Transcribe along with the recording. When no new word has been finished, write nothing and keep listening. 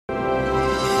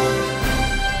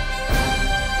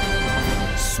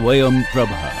Swayam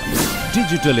Prabha.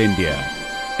 Digital India.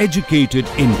 Educated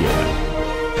India.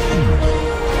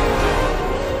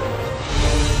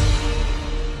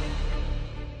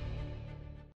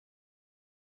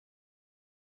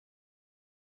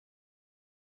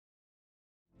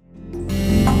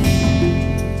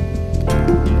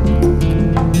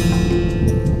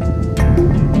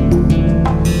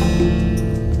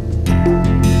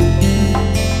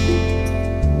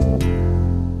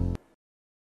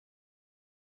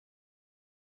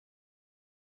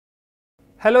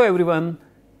 Hello everyone,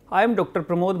 I am Dr.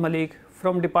 Pramod Malik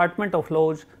from Department of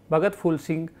Laws, Bhagat Phul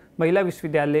Singh, Mahila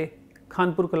Vishwavidyalaya,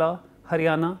 Kanpur Kala,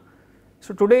 Haryana.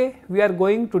 So today we are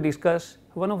going to discuss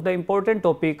one of the important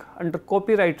topic under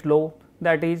copyright law,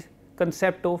 that is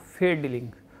concept of fair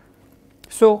dealing.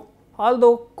 So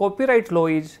although copyright law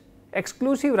is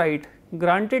exclusive right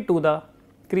granted to the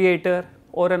creator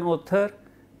or an author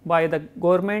by the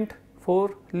government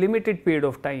for limited period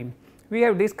of time. We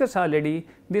have discussed already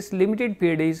this limited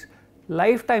period is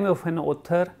lifetime of an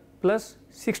author plus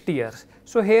 60 years.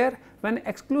 So here when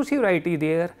exclusive right is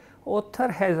there, author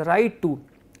has right to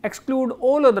exclude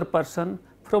all other person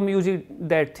from using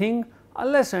that thing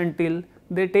unless until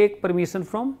they take permission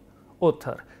from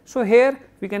author. So here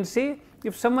we can say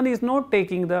if someone is not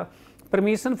taking the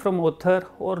permission from author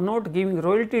or not giving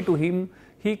royalty to him,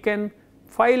 he can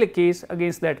file a case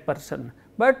against that person.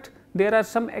 But there are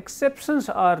some exceptions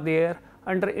are there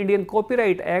under Indian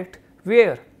Copyright Act,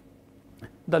 where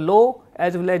the law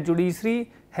as well as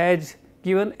judiciary has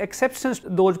given exceptions to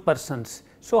those persons.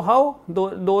 So how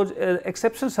those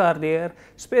exceptions are there?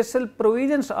 Special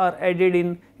provisions are added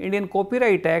in Indian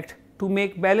Copyright Act to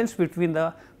make balance between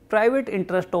the private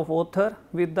interest of author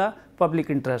with the public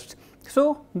interest.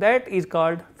 So that is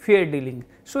called fair dealing.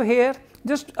 So here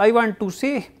just I want to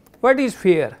say what is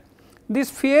fair.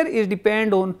 This fair is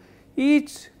depend on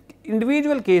each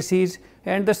individual cases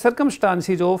and the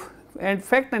circumstances of and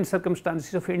fact and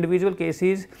circumstances of individual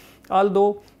cases,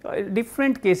 although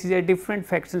different cases are different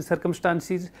facts and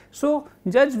circumstances. So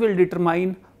judge will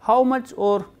determine how much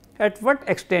or at what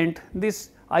extent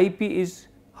this IP is,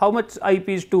 how much IP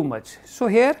is too much. So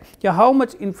here how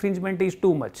much infringement is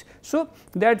too much. So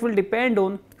that will depend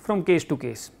on from case to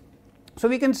case. So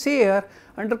we can say here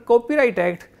under Copyright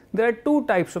Act there are two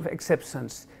types of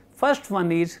exceptions. First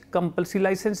one is compulsory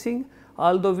licensing,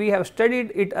 although we have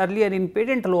studied it earlier in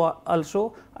patent law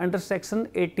also under section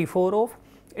 84 of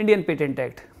Indian Patent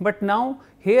Act. But now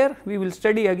here we will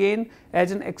study again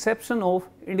as an exception of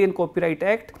Indian Copyright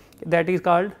Act, that is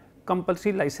called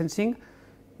compulsory licensing.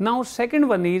 Now second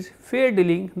one is fair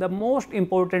dealing, the most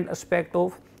important aspect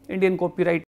of Indian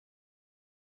Copyright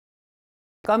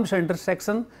comes under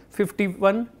section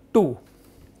 51(2).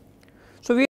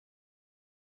 So we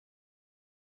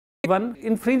one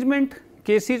infringement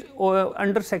cases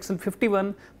under section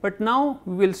 51, but now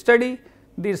we will study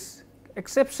these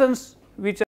exceptions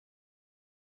which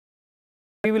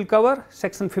we will cover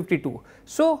section 52.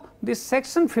 So this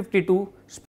section 52,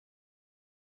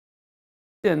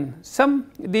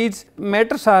 some these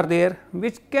matters are there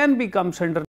which can be comes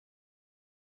under.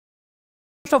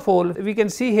 First of all, we can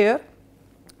see here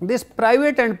this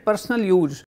private and personal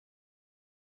use,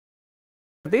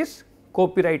 this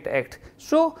Copyright Act.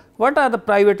 So what are the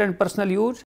private and personal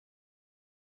use?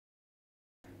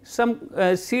 Some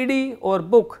CD or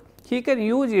book, he can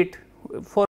use it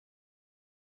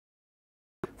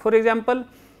for example,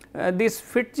 this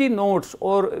FITG notes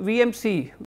or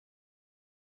VMC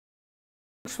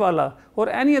or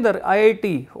any other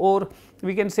IIT or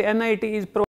we can say NIT is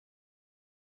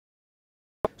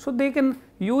so they can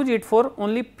use it for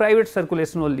only private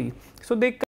circulation only. So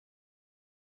they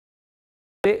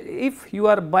if you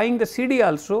are buying the CD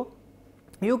also,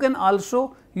 you can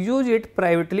also use it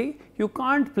privately. You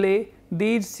can't play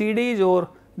these CDs or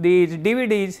these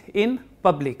DVDs in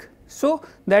public. So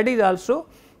that is also,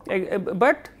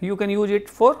 but you can use it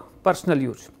for personal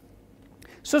use.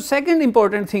 So second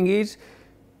important thing is,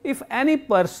 if any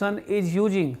person is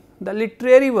using the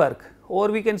literary work or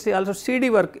we can say also CD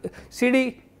work,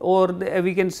 CD or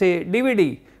we can say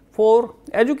DVD for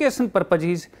education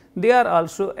purposes, they are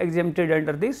also exempted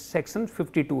under this section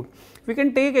 52. We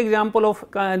can take example of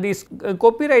this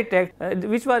Copyright Act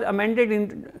which was amended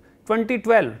in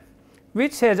 2012,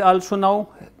 which has also now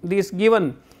this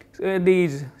given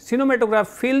these cinematograph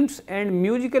films and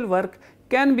musical work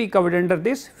can be covered under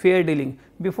this fair dealing.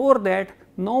 Before that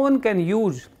no one can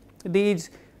use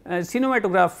these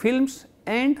cinematograph films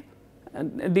and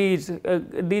these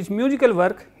musical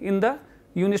work in the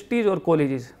universities or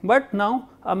colleges, but now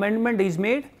amendment is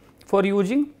made for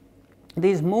using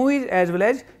these movies as well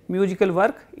as musical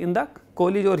work in the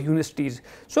college or universities.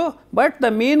 So, but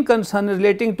the main concern is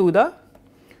relating to the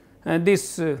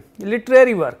this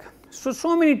literary work.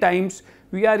 So many times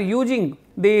we are using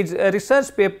these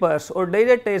research papers or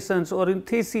dissertations or in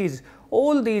theses,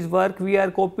 all these work we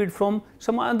are copied from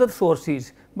some other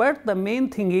sources, but the main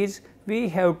thing is we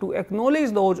have to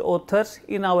acknowledge those authors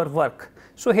in our work.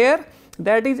 So, here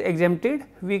that is exempted,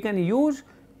 we can use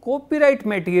copyright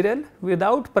material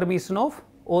without permission of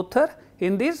author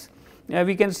in this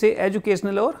we can say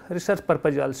educational or research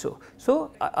purpose also.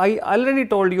 So, I already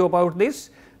told you about this.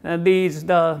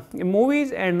 The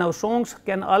movies and now songs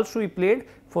can also be played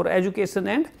for education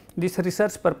and this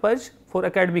research purpose for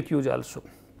academic use also.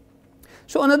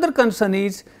 So, another concern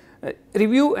is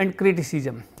review and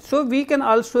criticism. So, we can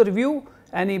also review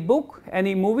any book,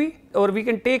 any movie, or we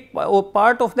can take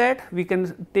part of that, we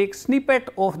can take snippet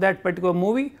of that particular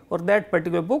movie or that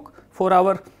particular book for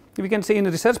our we can say in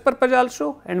research purpose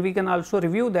also, and we can also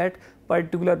review that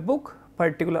particular book,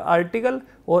 particular article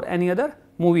or any other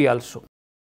movie also.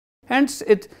 Hence,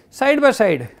 it side by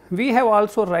side we have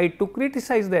also right to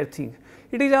criticize that thing.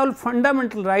 It is our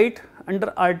fundamental right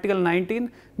under article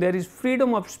 19, there is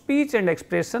freedom of speech and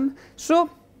expression. So,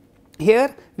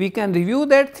 here we can review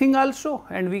that thing also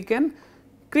and we can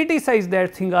criticize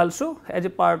that thing also as a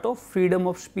part of freedom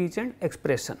of speech and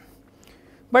expression,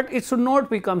 but it should not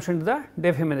be comes into the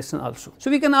defamation also.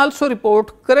 So, we can also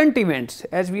report current events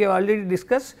as we have already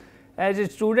discussed as a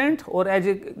student or as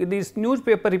this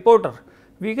newspaper reporter.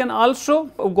 We can also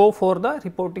go for the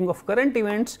reporting of current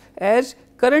events as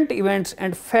current events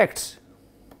and facts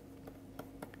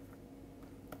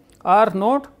are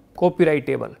not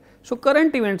copyrightable. So,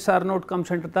 current events are not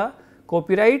comes under the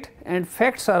copyright and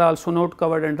facts are also not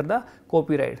covered under the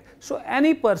copyright. So,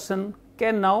 any person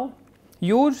can now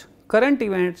use current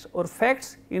events or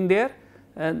facts in their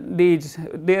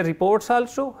reports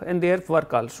also and their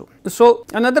work also. So,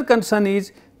 another concern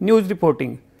is news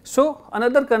reporting. So,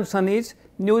 another concern is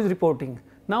news reporting.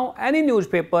 Now, any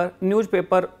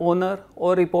newspaper owner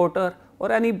or reporter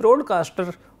or any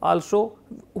broadcaster also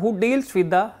who deals with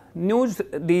the news,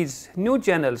 these news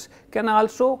channels can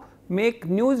also make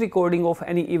news recording of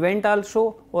any event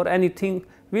also or anything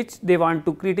which they want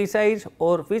to criticize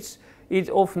or which is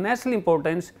of national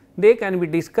importance. They can be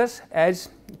discussed as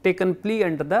taken plea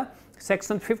under the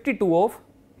section 52 of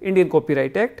Indian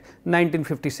Copyright Act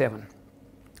 1957.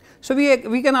 So,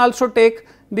 we can also take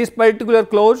this particular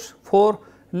clause for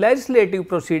legislative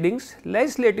proceedings.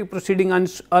 Legislative proceeding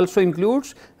also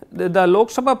includes the Lok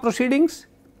Sabha proceedings,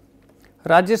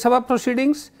 Rajya Sabha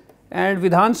proceedings and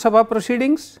Vidhan Sabha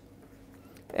proceedings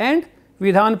and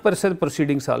Vidhan Parishad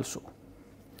proceedings also.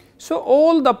 So,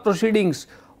 all the proceedings,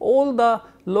 all the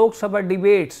Lok Sabha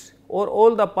debates or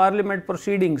all the parliament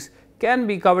proceedings can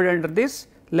be covered under this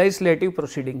legislative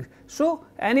proceedings. So,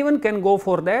 anyone can go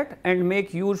for that and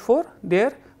make use for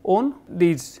their own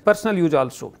these personal use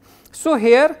also. So,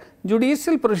 here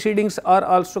judicial proceedings are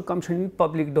also comes in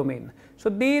public domain. So,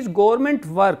 these government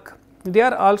work they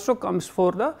are also comes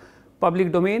for the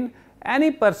public domain. Any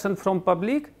person from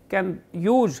public can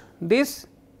use this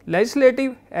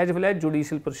legislative as well as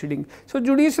judicial proceeding. So,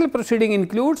 judicial proceeding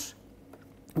includes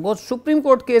both Supreme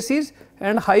Court cases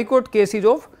and High Court cases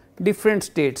of different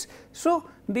states. So,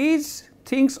 these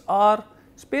things are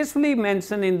specially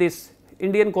mentioned in this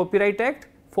Indian Copyright Act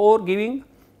for giving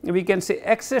we can say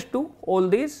access to all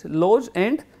these laws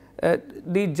and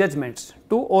the judgments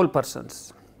to all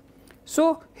persons.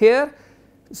 So, here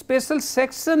special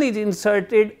section is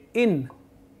inserted in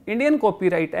Indian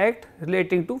Copyright Act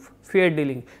relating to fair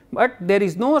dealing, but there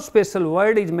is no special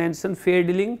word is mentioned fair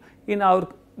dealing in our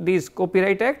this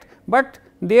Copyright Act, but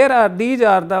there are these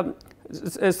are the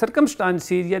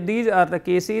circumstances, yeah, these are the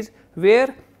cases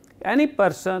where any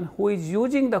person who is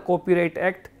using the Copyright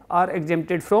Act are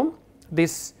exempted from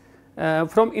this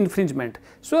from infringement.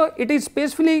 So, it is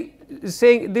specifically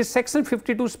saying this section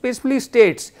 52 specifically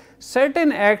states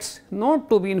certain acts not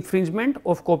to be infringement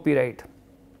of copyright.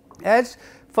 As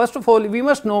first of all we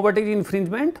must know what is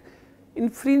infringement.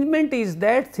 Infringement is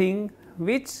that thing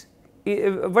which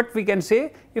what we can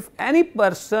say if any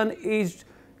person is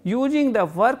using the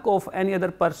work of any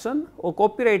other person or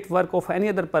copyright work of any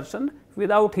other person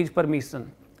without his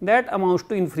permission, that amounts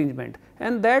to infringement,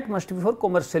 and that must be for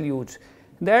commercial use,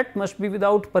 that must be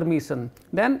without permission,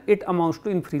 then it amounts to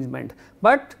infringement.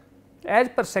 But as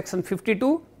per section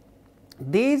 52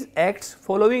 these acts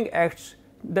following acts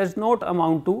does not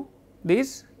amount to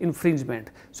this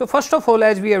infringement. So, first of all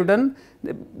as we have done,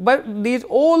 but these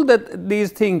all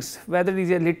these things whether it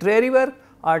is a literary work,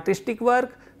 artistic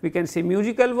work, we can say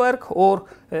musical work or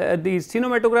the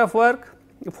cinematograph work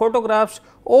photographs,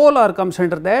 all are comes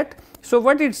under that. So,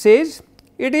 what it says,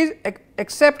 it is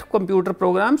except computer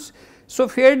programs. So,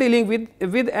 fair dealing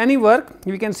with any work,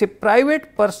 we can say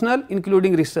private, personal,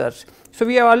 including research. So,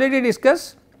 we have already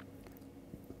discussed,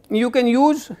 you can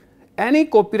use any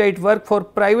copyright work for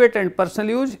private and personal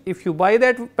use if you buy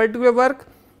that particular work.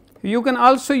 You can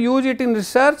also use it in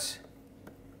research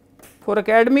for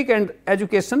academic and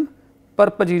education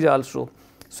purposes also.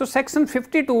 So, section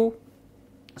 52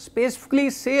 specifically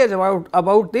says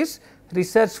about this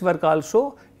research work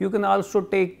also. You can also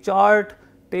take chart,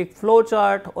 take flow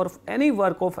chart, or any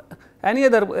work of any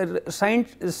other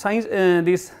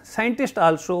this scientist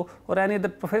also, or any other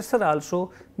professor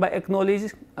also, by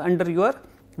acknowledge under your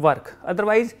work.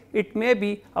 Otherwise, it may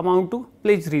be amount to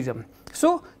plagiarism.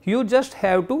 So, you just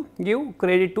have to give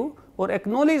credit to or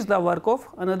acknowledge the work of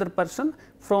another person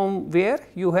from where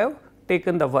you have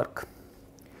taken the work.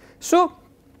 So,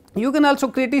 you can also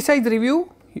criticize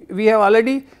review. We have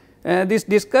already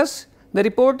discussed the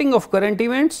reporting of current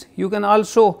events. You can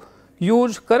also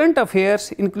use current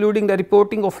affairs, including the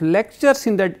reporting of lectures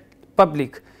in the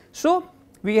public. So,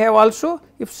 we have also,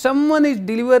 if someone is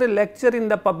deliver a lecture in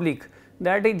the public,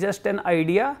 that is just an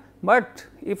idea, but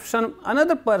if some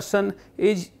another person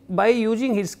is by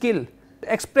using his skill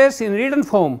express in written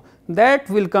form, that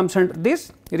will comes under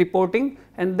this reporting,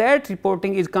 and that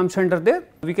reporting is comes under the,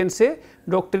 we can say,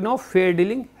 doctrine of fair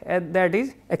dealing, and that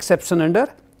is exception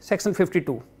under section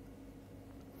 52.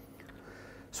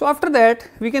 So, after that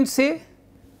we can say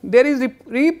there is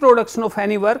reproduction of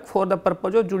any work for the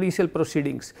purpose of judicial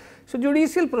proceedings. So,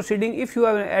 judicial proceeding, if you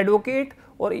are an advocate,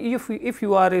 or if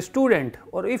you are a student,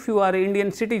 or if you are an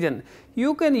Indian citizen,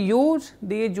 you can use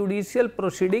the judicial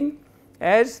proceeding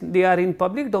as they are in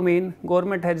public domain.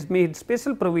 Government has made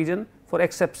special provision for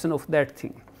exception of that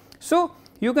thing. So,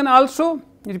 you can also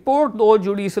report those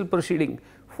judicial proceeding.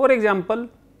 For example,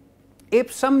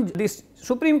 if this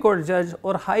Supreme Court judge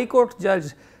or High Court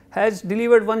judge has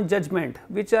delivered one judgment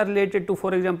which are related to,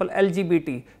 for example,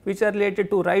 LGBT, which are related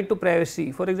to right to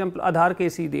privacy, for example, Aadhaar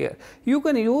case is there, you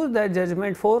can use that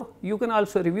judgment for, you can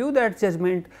also review that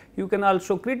judgment, you can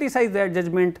also criticize that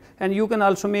judgment, and you can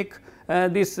also make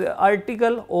this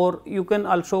article, or you can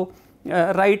also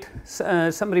write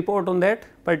some report on that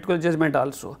particular judgment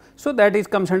also. So, that is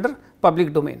comes under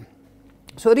public domain.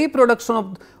 So, reproduction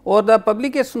of or the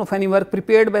publication of any work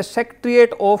prepared by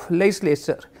Secretariat of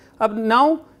Legislature.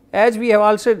 Now, as we have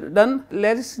also done,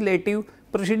 legislative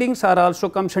proceedings are also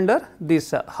comes under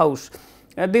this house.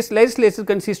 This legislature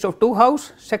consists of two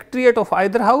houses, Secretariat of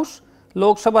either house,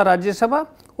 Lok Sabha, Rajya Sabha,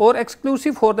 or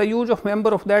exclusive for the use of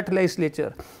member of that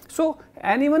legislature. So,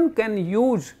 anyone can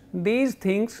use these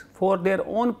things for their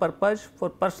own purpose, for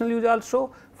personal use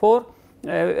also, for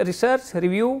research,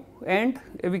 review, and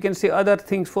we can say other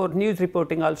things for news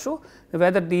reporting also,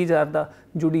 whether these are the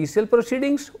judicial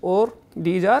proceedings or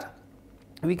these are,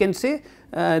 we can say,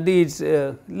 these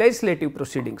legislative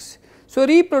proceedings. So,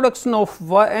 reproduction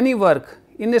of any work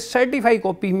in a certified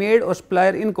copy made or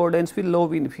supplier in accordance with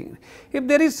law. If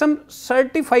there is some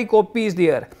certified copy is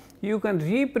there, you can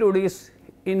reproduce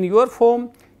in your form,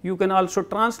 you can also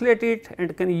translate it,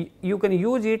 and you can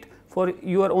use it for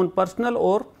your own personal,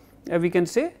 or we can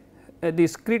say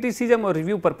this criticism or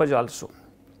review purpose also.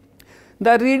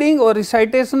 The reading or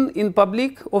recitation in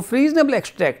public of reasonable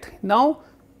extract. Now,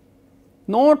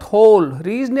 not whole,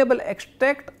 reasonable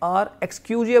extract are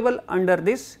excusable under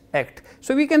this act.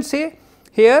 So, we can say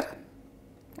here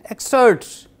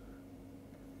excerpts,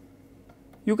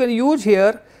 you can use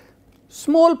here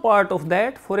small part of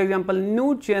that. For example,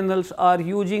 news channels are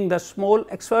using the small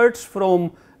excerpts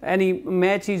from any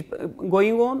match is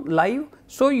going on live.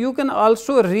 So, you can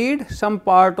also read some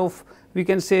part of, we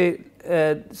can say,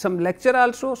 some lecture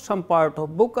also, some part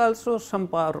of book also, some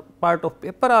part of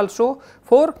paper also,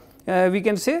 for we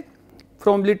can say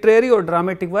from literary or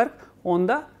dramatic work on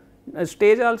the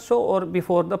stage also, or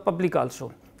before the public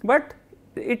also. But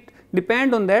it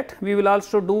depend on that. We will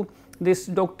also do this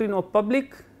doctrine of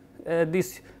public,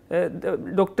 this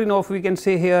doctrine of, we can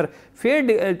say here,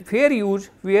 fair use,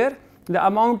 where the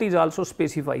amount is also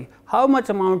specified. How much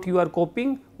amount you are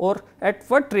copying, or at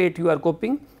what rate you are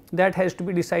copying, that has to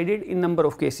be decided in number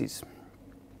of cases.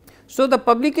 So, the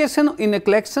publication in a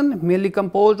collection merely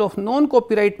composed of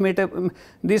non-copyright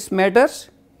this matters.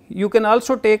 You can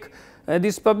also take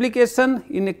this publication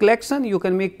in a collection, you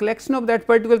can make collection of that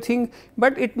particular thing,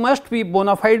 but it must be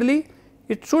bona fidely,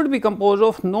 it should be composed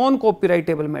of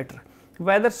non-copyrightable matter.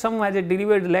 Whether someone has a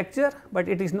delivered lecture, but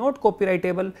it is not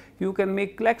copyrightable, you can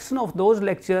make collection of those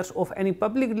lectures of any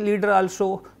public leader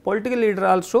also, political leader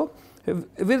also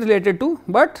with related to,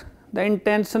 but the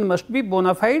intention must be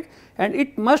bona fide and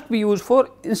it must be used for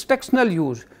instructional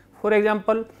use. For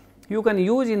example, you can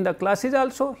use in the classes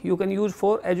also, you can use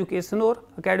for education or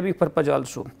academic purpose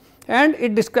also, and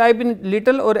it describe in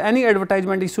little or any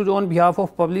advertisement issued on behalf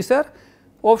of publisher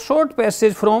of short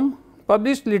passage from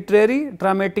published literary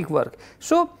dramatic work.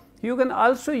 So, you can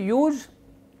also use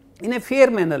in a fair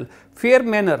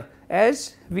manner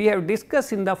as we have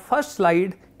discussed in the first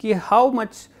slide ki how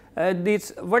much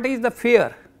what is the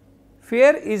fair.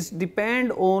 Fair is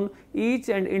depend on each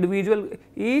and individual,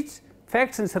 each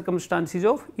facts and circumstances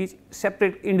of each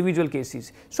separate individual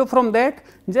cases. So, from that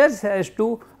judge has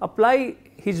to apply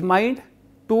his mind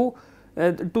to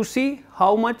see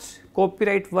how much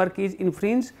copyright work is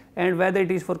infringed and whether it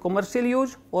is for commercial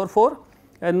use or for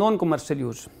non-commercial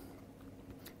use.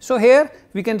 So, here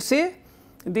we can say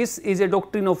this is a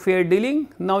doctrine of fair dealing.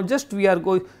 Now, just we are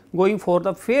going for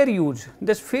the fair use.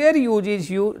 This fair use is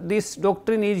this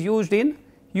doctrine is used in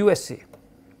USA,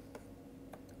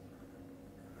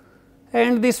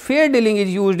 and this fair dealing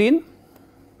is used in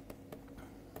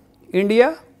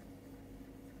India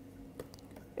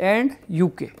and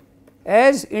UK.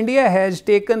 As India has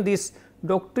taken this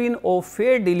doctrine of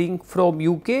fair dealing from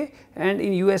UK, and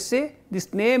in USA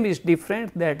this name is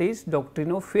different, that is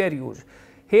doctrine of fair use.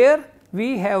 Here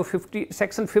we have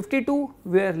section 52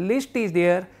 where list is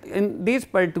there. In this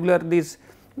particular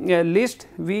list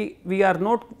we are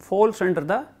not falls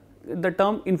under the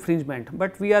term infringement,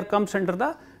 but we are comes under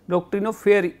the doctrine of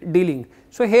fair dealing.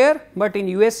 So, here but in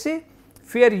USA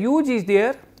fair use is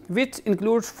there, which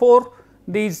includes 4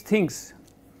 these things.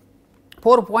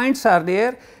 4 points are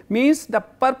there, means the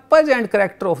purpose and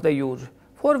character of the use.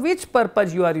 For which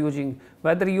purpose you are using,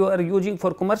 whether you are using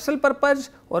for commercial purpose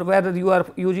or whether you are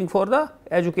using for the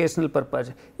educational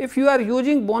purpose. If you are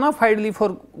using bona fidely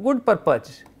for good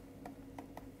purpose,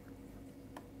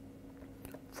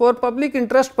 for public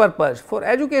interest purpose, for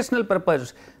educational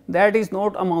purpose, that is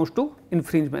not amounts to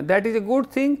infringement. That is a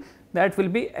good thing, that will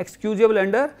be excusable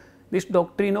under this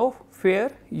doctrine of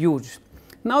fair use.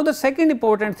 Now, the second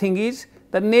important thing is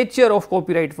the nature of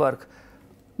copyright work.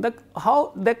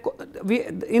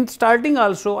 In starting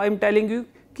also I am telling you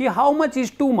ki how much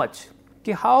is too much,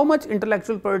 ki how much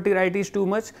intellectual property right is too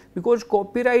much, because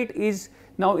copyright is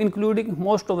now including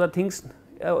most of the things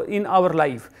in our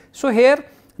life. So, here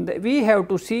we have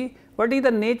to see what is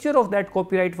the nature of that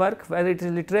copyright work, whether it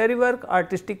is literary work,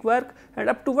 artistic work, and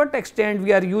up to what extent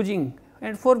we are using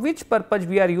and for which purpose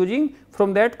we are using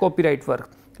from that copyright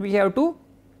work. We have to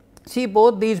see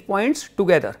both these points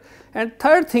together. And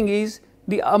third thing is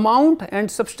the amount and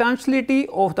substantiality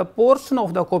of the portion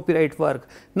of the copyright work.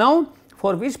 Now,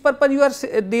 for which purpose you are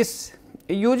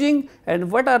using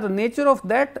and what are the nature of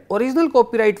that original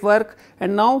copyright work,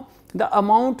 and now the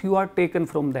amount you are taken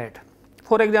from that.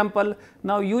 For example,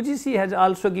 now UGC has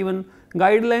also given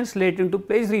guidelines relating to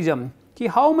plagiarism, ki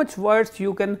how much words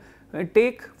you can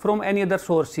take from any other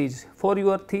sources for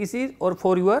your thesis or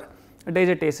for your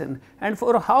dissertation, and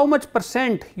for how much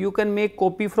percent you can make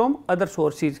copy from other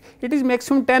sources. It is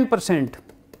maximum 10%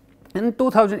 in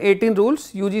 2018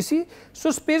 rules UGC.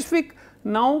 So, specific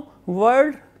now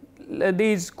word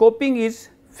these copying is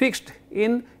fixed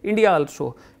in India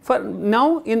also. For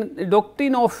now, in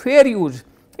doctrine of fair use,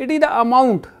 it is the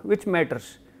amount which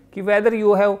matters, ki whether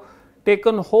you have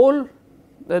taken whole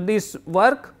this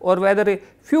work or whether a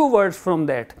few words from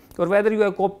that, or whether you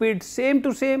have copied same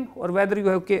to same or whether you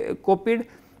have copied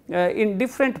in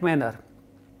different manner,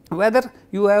 whether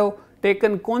you have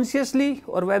taken consciously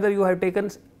or whether you have taken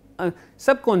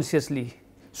subconsciously.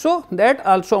 So, that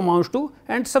also amounts to,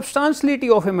 and substantiality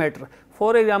of a matter.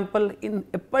 For example, in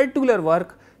a particular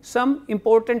work some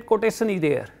important quotation is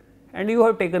there and you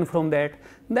have taken from that,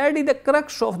 that is the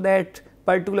crux of that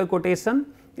particular quotation,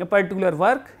 a particular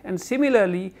work, and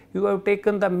similarly you have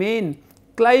taken the main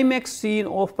climax scene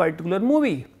of particular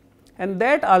movie, and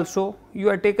that also you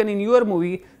are taken in your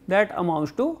movie, that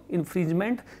amounts to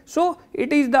infringement. So,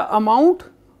 it is the amount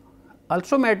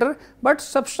also matter, but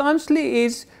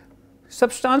substantiality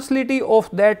of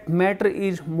that matter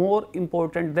is more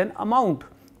important than amount,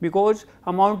 because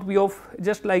amount be of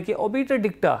just like a obiter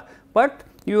dicta, but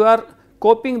you are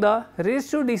copying the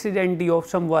ratio decidendi of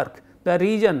some work, the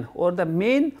region or the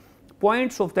main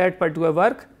points of that particular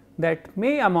work, that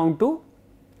may amount to,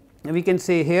 we can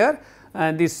say here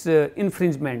this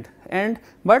infringement, and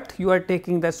but you are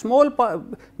taking the small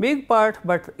big part,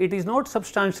 but it is not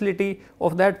substantiality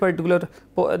of that particular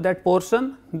that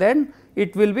portion, then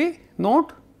it will be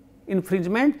not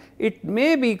infringement, it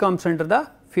may be comes under the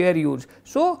fair use.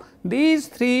 So, these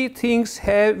three things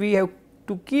we have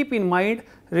to keep in mind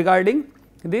regarding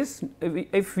this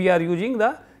if we are using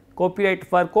the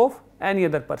copyright work of any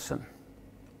other person.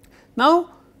 Now,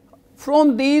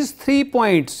 from these 3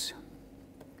 points,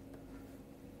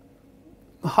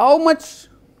 how much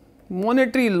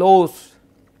monetary loss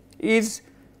is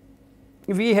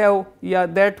we have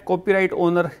that copyright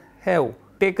owner have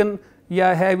taken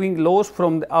having loss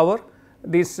from our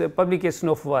this publication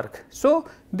of work. So,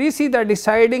 this is the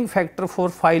deciding factor for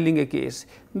filing a case.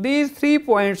 These 3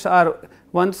 points are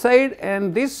one side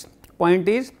and this point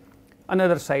is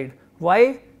another side.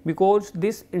 Why? Because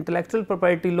this intellectual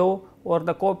property law or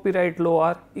the copyright law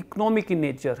are economic in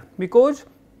nature, because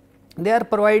they are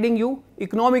providing you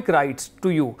economic rights to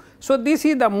you. So, this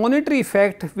is the monetary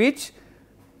effect which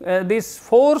this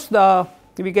force the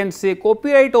we can say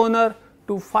copyright owner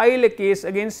to file a case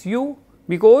against you,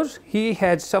 because he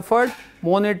has suffered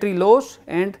monetary loss.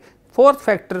 And fourth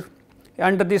factor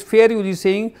under this fair use is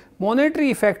saying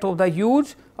monetary effect of the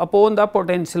use upon the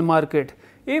potential market.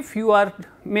 If you are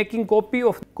making copy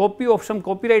of some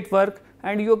copyright work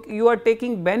and you are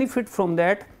taking benefit from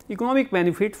that, economic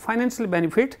benefit, financial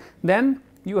benefit, then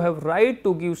you have right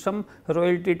to give some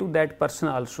royalty to that person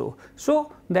also.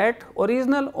 So, that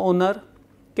original owner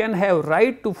can have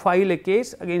right to file a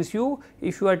case against you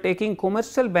if you are taking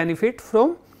commercial benefit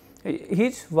from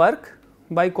his work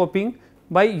by copying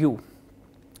by you.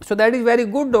 So, that is very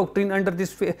good doctrine under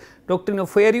this doctrine of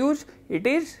fair use. It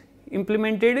is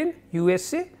implemented in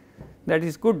USA, that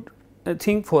is good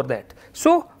thing for that.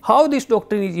 So, how this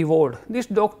doctrine is evolved? This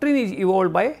doctrine is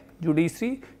evolved by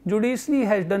judiciary. Judiciary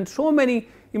has done so many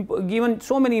given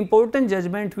so many important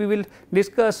judgment. We will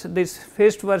discuss this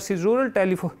Fist versus Rural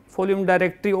Telephone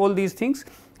Directory, all these things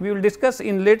we will discuss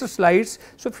in later slides.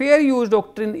 So, fair use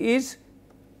doctrine is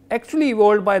actually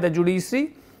evolved by the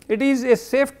judiciary. It is a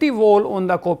safety wall on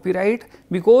the copyright,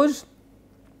 because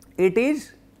it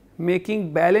is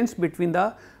making balance between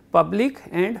the public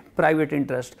and private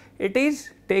interest. It is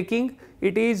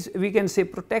we can say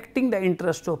protecting the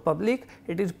interest of public,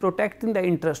 it is protecting the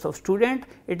interest of student,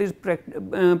 it is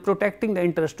protecting the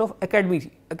interest of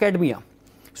academia.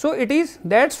 So, it is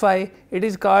that is why it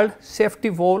is called safety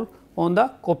wall on the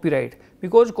copyright,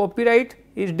 because copyright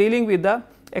is dealing with the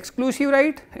exclusive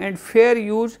right and fair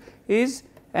use is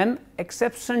an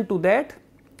exception to that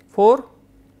for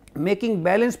making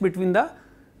balance between the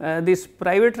this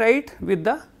private right with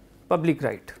the public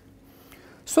right.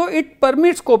 So, it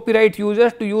permits copyright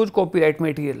users to use copyright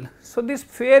material. So, this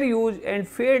fair use and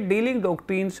fair dealing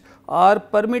doctrines are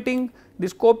permitting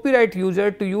this copyright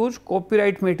user to use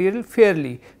copyright material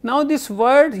fairly. Now, this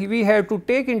word we have to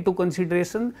take into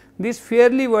consideration. This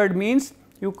fairly word means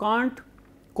you can't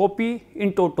copy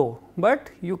in toto,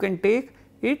 but you can take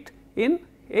it in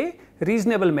a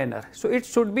reasonable manner. So, it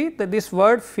should be that this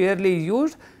word fairly is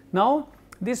used. Now,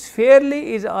 this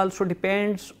fairly is also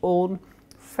depends on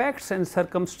facts and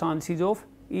circumstances of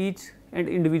each and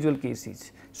individual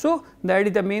cases. So, that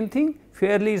is the main thing.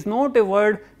 Fairly is not a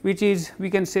word which is we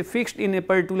can say fixed in a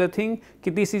particular thing ki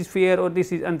this is fair or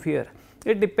this is unfair.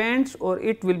 It depends or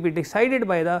it will be decided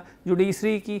by the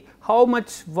judiciary ki how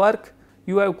much work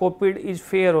you have copied is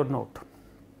fair or not.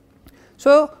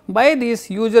 So, by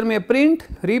this user may print,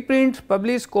 reprint,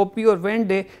 publish, copy or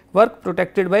vend a work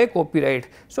protected by copyright.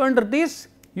 So, under this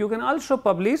you can also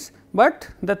publish, but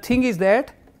the thing is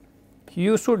that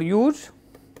you should use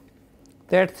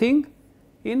that thing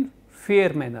in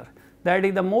fair manner. That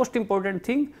is the most important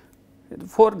thing.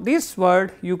 For this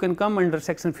word you can come under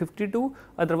section 52,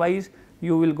 otherwise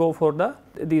you will go for the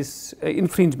this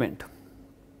infringement.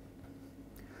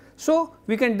 So,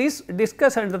 we can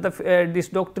discuss under the this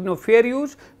doctrine of fair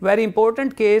use. Very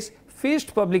important case,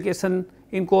 Fist Publication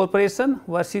Incorporation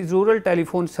versus Rural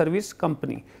Telephone Service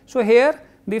Company. So, here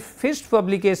the Fist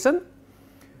Publication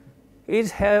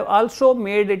is have also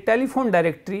made a telephone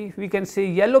directory, we can say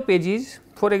yellow pages.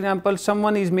 For example,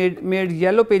 someone is made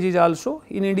yellow pages also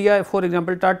in India. For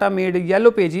example, Tata made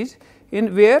yellow pages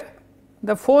in where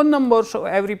the phone numbers of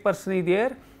every person is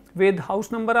there, with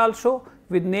house number also,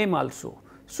 with name also.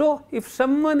 So, if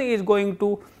someone is going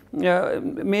to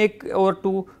make or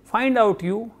to find out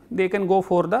you, they can go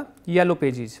for the yellow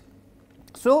pages.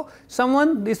 So,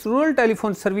 someone this rural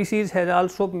telephone services has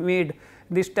also made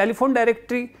this telephone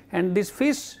directory, and this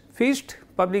Fist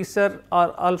publisher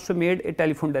are also made a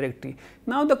telephone directory.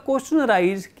 Now, the question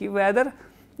arises whether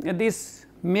this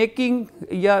making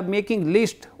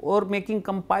list or making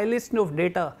compilation of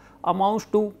data amounts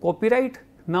to copyright.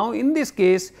 Now, in this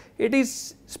case it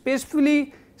is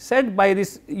specifically said by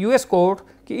this US court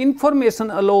कि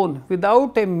information alone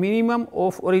without a minimum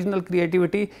of original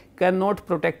creativity cannot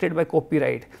protected by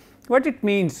copyright. What it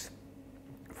means?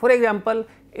 For example,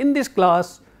 in this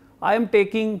class I am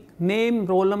taking name,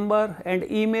 roll number and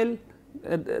email,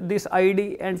 this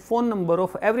ID and phone number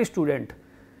of every student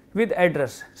with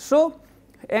address. So,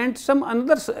 and some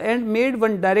another and made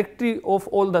one directory of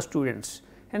all the students,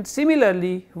 and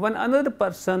similarly one another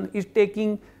person is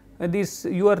taking this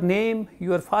your name,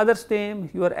 your father's name,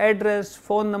 your address,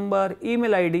 phone number,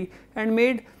 email ID and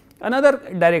made another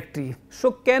directory.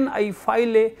 So, can I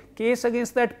file a case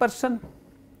against that person?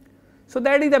 So,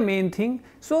 that is the main thing.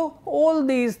 So, all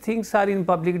these things are in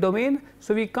public domain.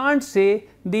 So, we can't say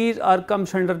these are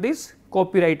comes under this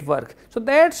copyright work. So,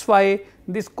 that is why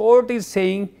this court is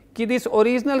saying कि this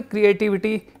original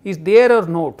creativity is there or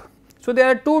not. So, there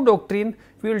are two doctrines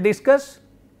we will discuss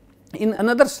in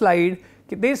another slide.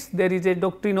 This there is a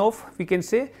doctrine of, we can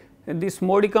say, this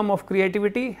modicum of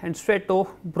creativity and sweat of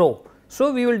brow.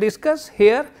 So, we will discuss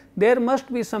here there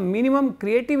must be some minimum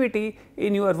creativity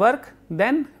in your work,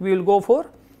 then we will go for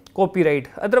copyright,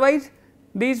 otherwise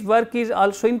this work is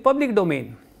also in public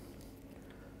domain.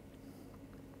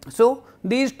 So,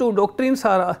 these two doctrines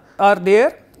are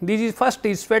there. This is first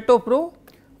is sweat of brow,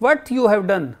 what you have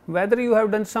done, whether you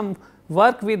have done some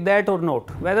work with that or not,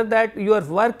 whether that your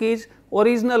work is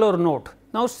original or not.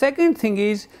 Now, second thing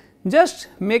is just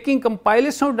making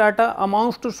compilation of data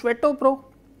amounts to sweat of brow,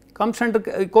 comes under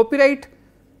copyright?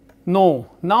 No.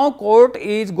 Now, court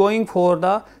is going for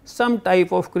the some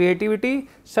type of creativity,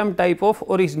 some type of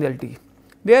originality.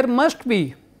 There must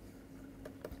be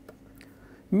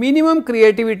minimum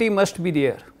creativity must be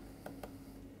there.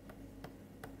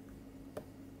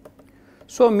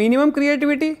 So, minimum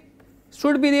creativity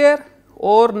should be there,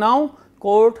 or now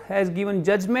court has given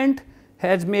judgment,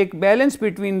 has make balance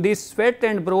between this sweat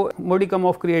and brow modicum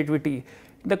of creativity.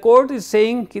 The court is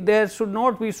saying that there should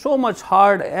not be so much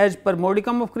hard as per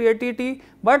modicum of creativity,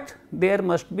 but there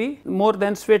must be more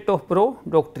than sweat of brow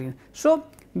doctrine. So,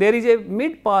 there is a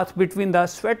mid path between the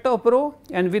sweat of brow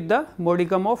and with the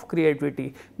modicum of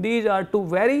creativity. These are two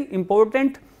very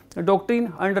important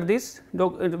doctrine under this,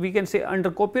 we can say under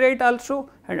copyright also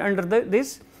and under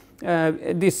this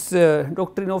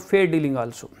doctrine of fair dealing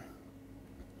also.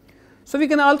 So, we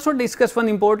can also discuss one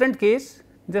important case,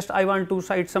 just I want to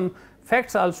cite some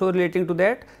facts also relating to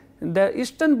that, the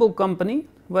Eastern Book Company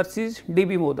versus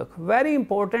DB Modak, very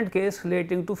important case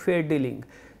relating to fair dealing.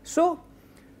 So,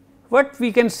 what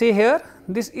we can say here,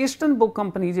 this Eastern Book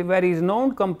Company is a very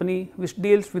renowned company which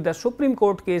deals with the Supreme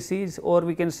Court cases, or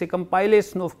we can say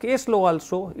compilation of case law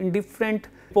also in different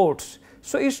ports.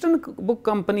 So, Eastern Book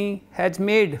Company has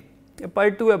made a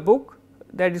particular book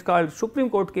that is called Supreme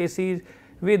Court cases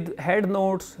with head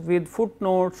notes, with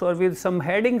footnotes or with some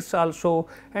headings also,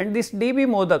 and this DB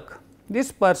Modak,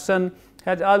 this person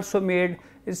has also made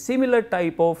a similar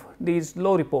type of these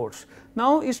law reports.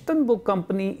 Now, Eastern Book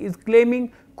Company is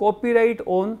claiming copyright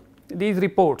on these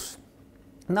reports.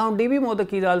 Now, DB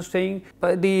Modak is also saying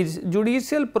these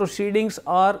judicial proceedings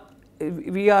are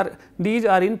these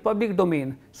are in public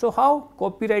domain. So, how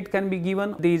copyright can be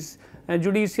given these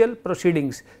judicial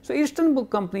proceedings? So, Eastern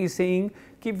Book Company is saying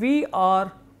that we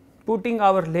are putting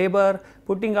our labor,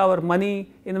 putting our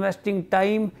money, investing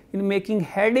time in making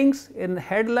headings and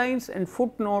headlines and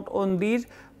footnote on these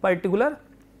particular,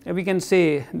 we can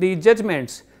say, the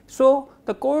judgments. So,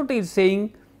 the court is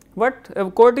saying what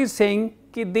court is saying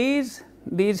that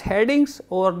these headings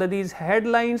or these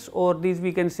headlines or these,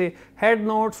 we can say, head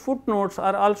notes, footnotes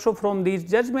are also from these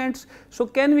judgments. So,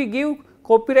 can we give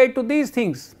copyright to these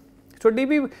things? So,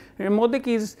 DB Modak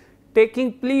is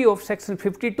taking plea of section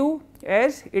 52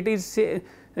 as it is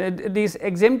this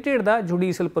exempted the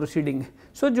judicial proceeding.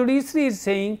 So, judiciary is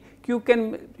saying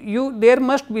there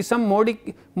must be some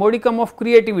modicum of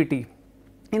creativity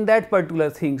in that particular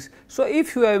things. So,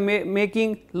 if you are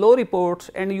making law reports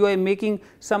and you are making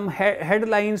some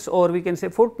headlines or we can say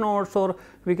footnotes or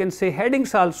we can say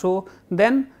headings also,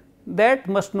 then that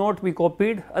must not be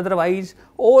copied, otherwise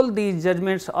all these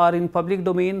judgments are in public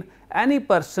domain. Any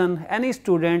person, any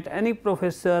student, any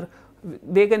professor,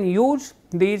 they can use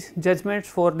these judgments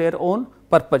for their own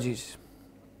purposes.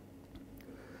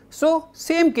 So,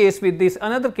 same case with this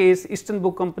another case, Eastern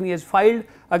Book Company has filed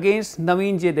against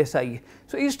Naveen J. Desai.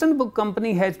 So, Eastern Book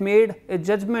Company has made a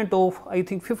judgment of I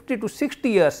think 50 to 60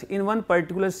 years in one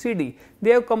particular CD. They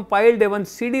have compiled a one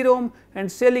CD-ROM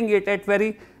and selling it at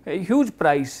very huge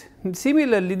price. And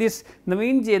similarly, this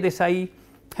Naveen J. Desai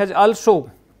has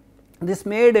also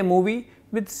made a movie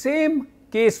with same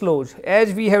case laws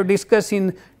as we have discussed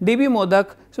in DB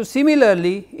Modak. So,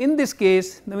 similarly, in this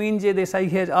case Naveen J. Desai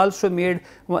has also made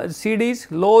CDs,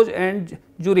 laws and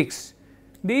jurics.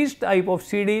 These type of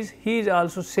CDs he is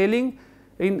also selling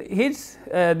in his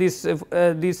these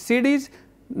CDs.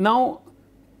 Now,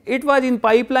 it was in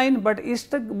pipeline, but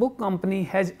Eastern Book Company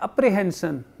has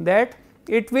apprehension that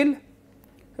it will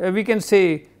we can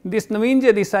say this Naveen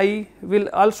J. Desai will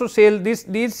also sell these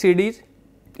CDs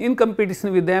in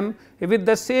competition with them with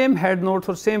the same head notes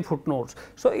or same footnotes.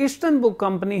 So, Eastern Book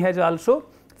Company has also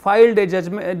filed a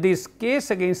judgment this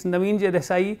case against Naveen J.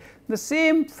 Desai. The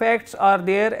same facts are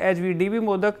there as with D.B.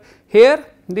 Modak. Here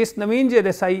this Naveen J.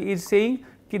 Desai is saying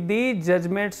that these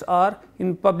judgments are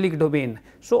in public domain.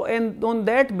 So, and on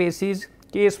that basis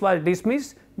case was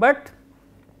dismissed, but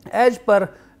as per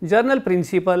journal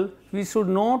principle we should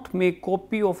not make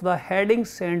copy of the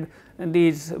headings and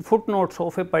these footnotes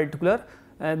of a particular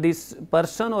this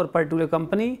person or particular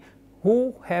company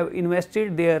who have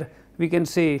invested their we can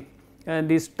say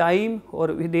this time or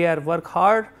they are work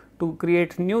hard to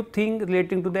create new thing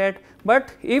relating to that.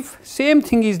 But if same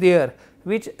thing is there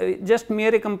which just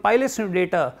mere a compilation of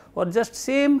data or just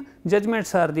same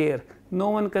judgments are there,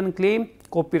 no one can claim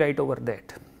copyright over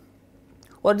that.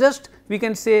 Or just we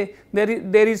can say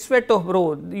there is sweat of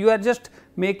brow, you are just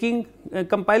making a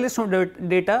compilation of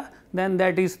data, then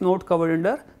that is not covered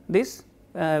under this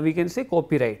we can say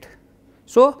copyright.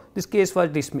 So, this case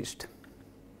was dismissed.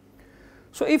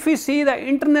 So, if we see the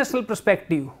international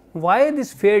perspective, why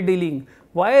this fair dealing,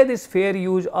 why this fair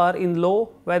use are in law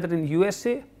whether in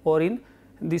USA or in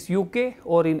this UK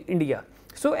or in India.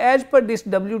 So, as per this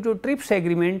WTO TRIPS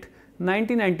agreement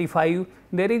 1995,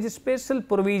 there is a special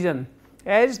provision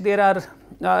as there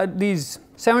are these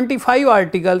 75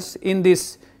 articles in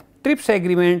this TRIPS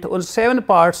agreement or 7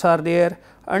 parts are there.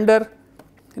 Under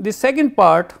the second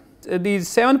part these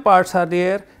 7 parts are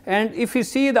there, and if you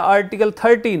see the article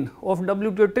 13 of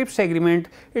WTO TRIPS agreement,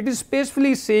 it is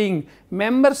specifically saying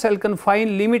members shall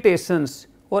confine limitations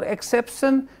or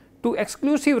exception to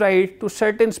exclusive right to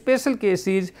certain special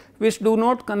cases which do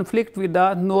not conflict with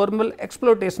the normal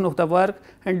exploitation of the work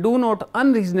and do not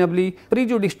unreasonably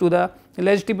prejudice to the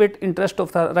legitimate interest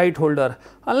of the right holder.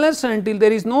 Unless and until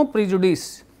there is no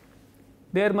prejudice,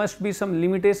 there must be some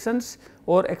limitations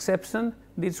or exception.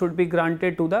 This should be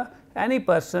granted to the any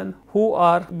person who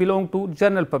are belong to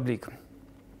general public.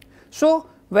 So,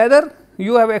 whether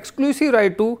you have exclusive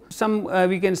right to some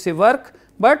we can say work,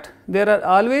 but there are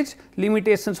always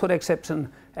limitations or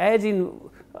exception. As in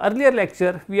earlier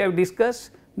lecture we have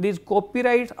discussed, these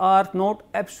copyrights are not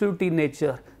absolute in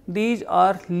nature, these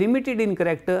are limited in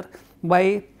character.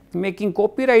 By making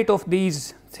copyright of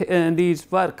these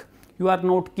work, you are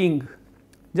not king,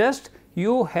 just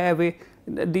you have a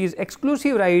these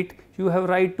exclusive right, you have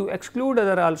right to exclude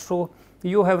other also,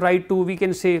 you have right to we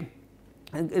can say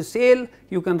sale,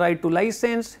 you can right to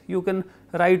license, you can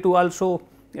right to also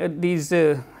these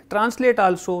translate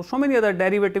also, so many other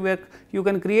derivative work you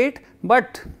can create,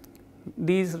 but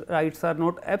these rights are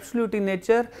not absolute in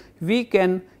nature, we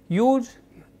can use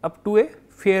up to a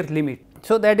fair limit.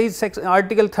 So, that is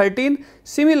article 13.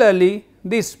 Similarly,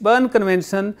 this Berne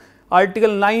Convention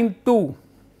article 9(2)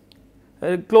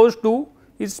 clause 2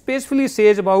 is specifically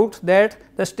says about that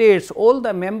the states, all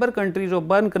the member countries of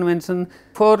Berne Convention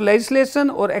for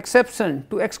legislation or exception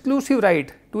to exclusive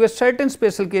right to a certain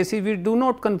special cases which do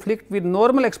not conflict with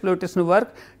normal exploitation of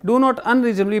work, do not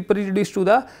unreasonably prejudice to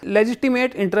the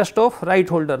legitimate interest of right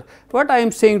holder. What I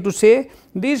am saying to say,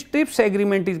 this TRIPS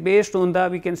agreement is based on the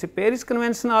we can say Paris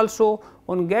Convention also,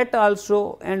 on GATT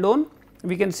also, and on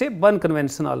we can say Berne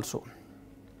Convention also.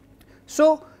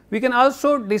 So, we can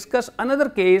also discuss another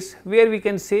case where we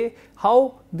can say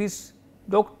how this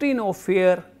doctrine of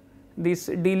fair this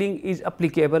dealing is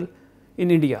applicable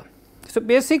in India. So,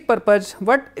 basic purpose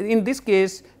what in this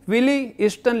case Willy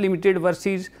Easton Limited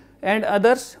versus and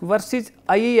others versus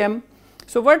IEM.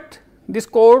 So, what this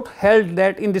court held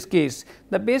that in this case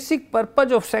the basic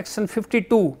purpose of section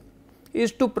 52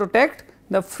 is to protect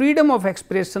the freedom of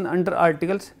expression under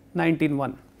articles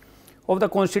 19(1) of the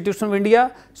Constitution of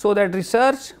India, so that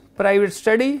research, private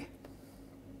study,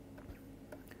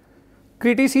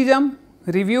 criticism,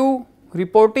 review,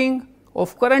 reporting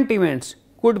of current events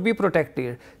could be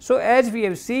protected. So, as we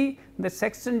have seen the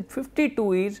section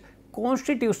 52 is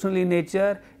constitutional in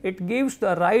nature, it gives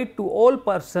the right to all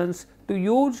persons to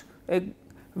use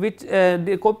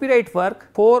the copyright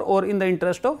work for or in the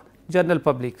interest of general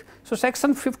public. So,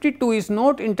 section 52 is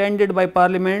not intended by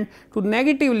parliament to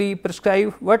negatively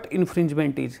prescribe what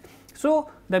infringement is. So,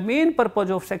 the main purpose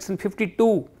of section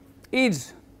 52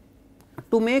 is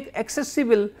to make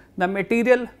accessible the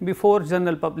material before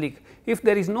general public. If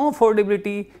there is no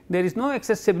affordability, there is no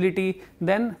accessibility,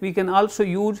 then we can also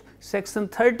use section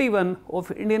 31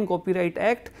 of Indian Copyright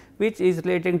Act, which is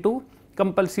relating to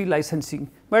compulsory licensing.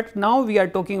 But now we are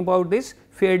talking about this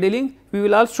fair dealing. We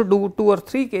will also do 2 or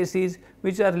 3 cases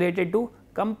which are related to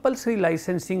compulsory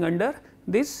licensing under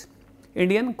this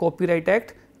Indian Copyright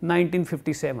Act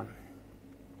 1957.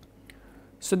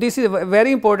 So, this is a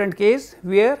very important case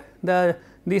where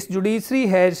this judiciary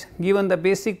has given the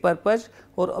basic purpose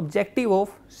or objective of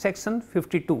section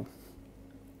 52.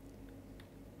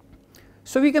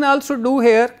 So, we can also do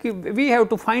here, we have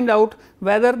to find out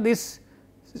whether this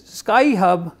Sky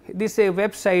Hub, this a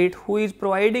website who is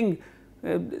providing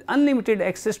unlimited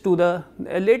access to the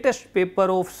latest paper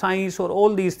of science or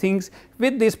all these things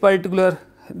with this particular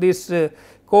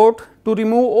quote to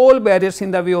remove all barriers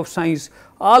in the way of science.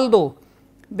 Although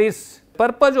this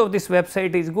purpose of this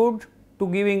website is good to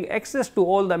giving access to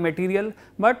all the material,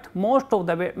 but most of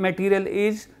the material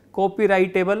is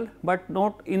copyrightable, but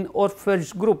not in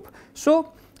Orpheus group.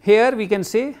 So, here we can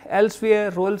say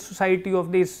elsewhere Royal Society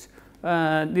of this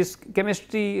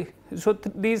chemistry. So,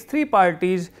 these three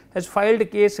parties has filed a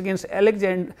case against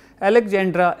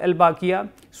Alexandra Elbakia.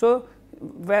 So,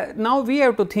 now we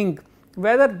have to think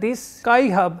whether this Sky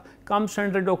Hub comes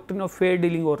under doctrine of fair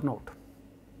dealing or not.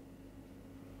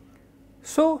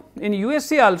 So, in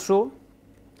USA also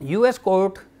US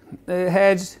court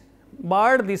has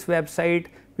barred this website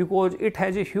because it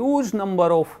has a huge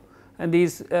number of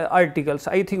these articles.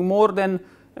 I think more than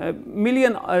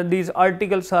million these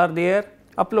articles are there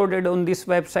uploaded on this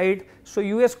website. So,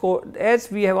 US court,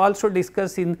 as we have also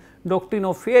discussed in doctrine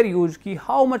of fair use, ki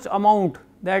how much amount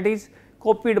that is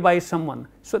copied by someone.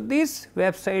 So, this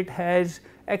website has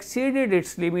exceeded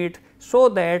its limit, so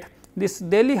that this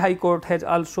Delhi High Court has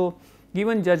also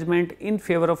given judgment in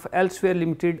favor of Elsewhere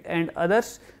Limited and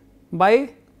others by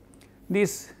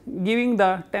this giving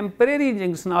the temporary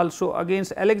injunction also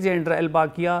against Alexandra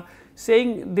Elbakia,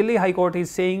 saying Delhi High Court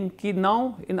is saying ki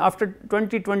now in after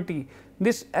 2020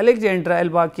 this Alexandra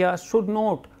Elbakia should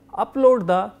not upload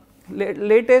the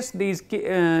latest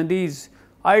these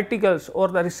articles or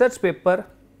the research paper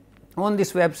on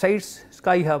this website's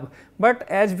Sky Hub, but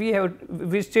as we have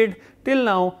visited till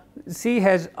now, she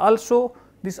has also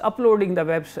this uploading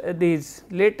the these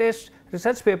latest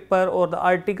research paper or the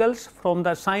articles from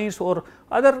the science or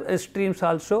other streams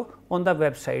also on the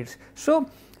websites. So,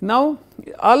 now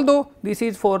although this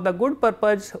is for the good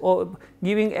purpose of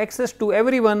giving access to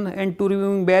everyone and to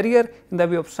removing barrier in the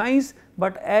way of science,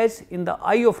 but as in the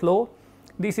eye of law,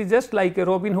 this is just like a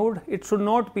Robin Hood. It should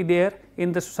not be there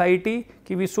in the society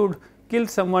ki we should kill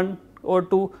someone or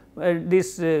to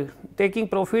taking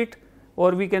profit,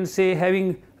 or we can say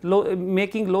having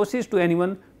making losses to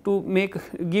anyone to make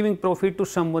giving profit to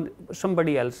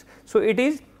somebody else. So, it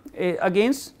is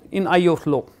against in eye of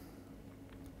law.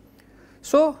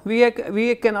 So,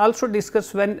 we can also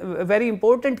discuss a very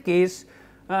important case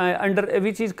under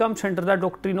which comes under the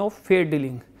doctrine of fair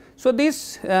dealing. So,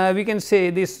 this we can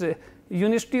say this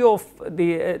University of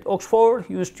Oxford,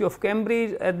 University of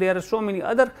Cambridge, there are so many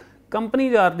other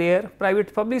companies are there,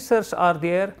 private publishers are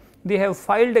there. They have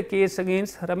filed a case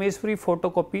against Rameshwari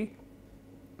Photocopy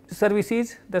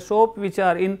Services, the shop which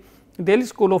are in Delhi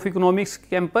School of Economics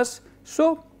campus.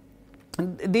 So,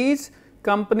 these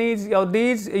companies or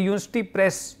these university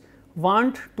press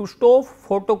want to stop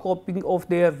photocopying of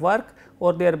their work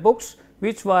or their books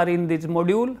which were in this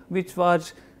module, which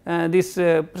was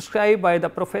prescribed by the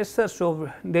professors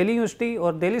of Delhi University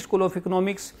or Delhi School of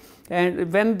Economics.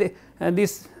 And when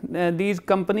these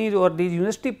companies or these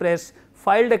university press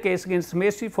filed a case against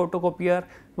Rameshwari Photocopier,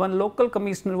 one local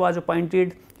commissioner was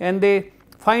appointed, and they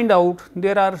find out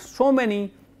there are so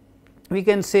many, we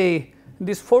can say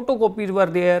these photocopies were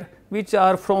there which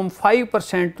are from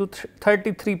 5% to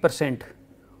 33%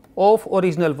 of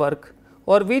original work,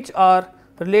 or which are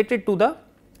related to the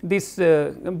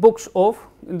books of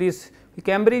this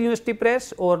Cambridge University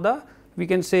Press or the we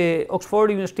can say Oxford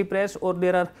University Press, or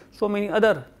there are so many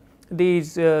other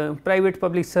these private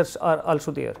publishers are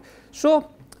also there. So,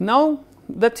 now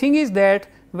the thing is that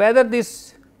whether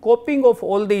this copying of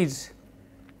all these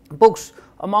books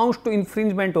amounts to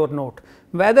infringement or not,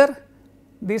 whether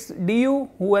this DU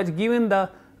who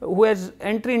has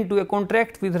entered into a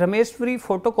contract with Rameshwari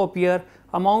Photocopier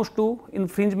amounts to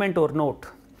infringement or not.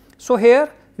 So, here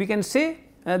we can say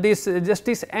this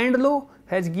Justice Andlow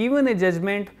has given a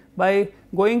judgment by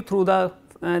going through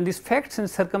these facts and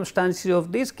circumstances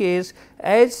of this case,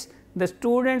 as the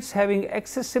students having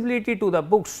accessibility to the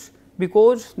books,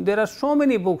 because there are so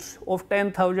many books of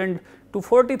 10,000 to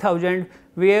 40,000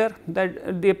 where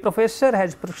the professor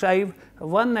has prescribed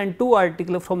 1 and 2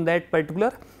 articles from that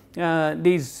particular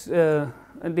these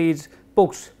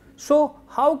books. So,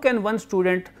 how can one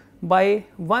student buy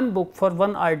one book for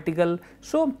one article?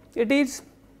 So, it is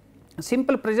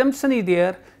simple presumption is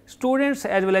there, students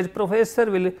as well as professor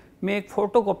will make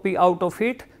photocopy out of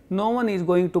it, no one is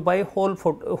going to buy whole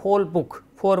book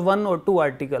for 1 or 2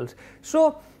 articles.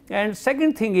 So, and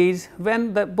second thing is,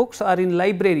 when the books are in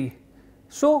library,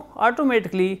 so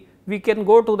automatically we can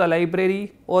go to the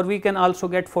library, or we can also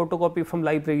get photocopy from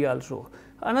library also.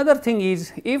 Another thing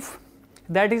is, if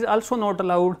that is also not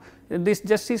allowed, this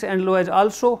justice and law has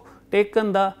also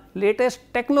taken the latest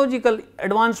technological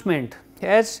advancement,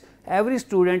 as every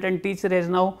student and teacher has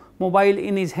now mobile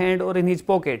in his hand or in his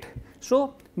pocket.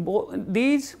 So,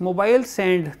 these mobiles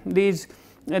and these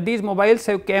mobiles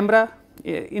have camera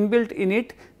inbuilt in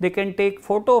it. They can take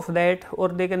photo of that, or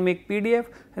they can make PDF,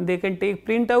 and they can take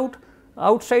printout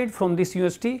outside from this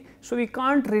university. So, we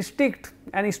can't restrict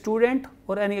any student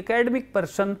or any academic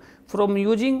person from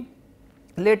using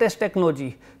latest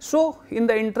technology. So, in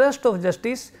the interest of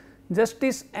justice,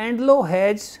 justice and law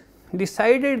has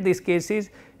decided these cases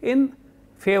in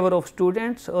favor of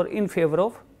students or in favor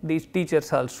of these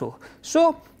teachers also.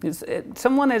 So,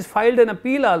 someone has filed an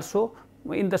appeal also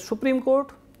in the Supreme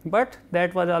Court, but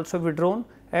that was also withdrawn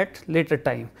at later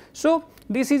time. So,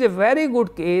 this is a very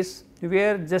good case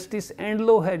where justice and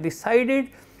law had decided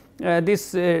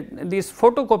this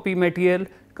photocopy material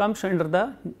comes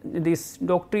under this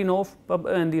doctrine of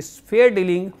this fair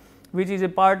dealing, which is a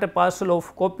part and parcel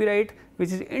of copyright,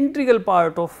 which is integral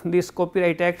part of this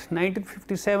Copyright Act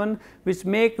 1957, which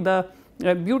make the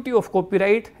beauty of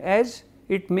copyright as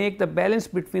it make the balance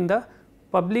between the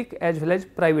public as well as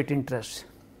private interests.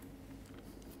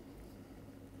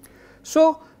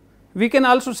 So, we can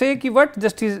also say ki what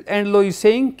justice and law is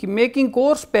saying, ki making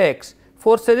course packs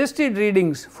for suggested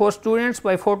readings for students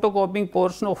by photocopying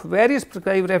portion of various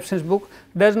prescribed reference book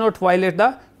does not violate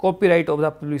the copyright of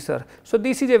the publisher. So,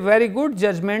 this is a very good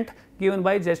judgment given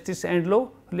by justice and law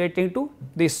relating to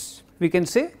this, we can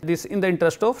say this in the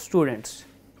interest of students.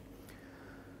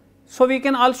 So, we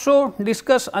can also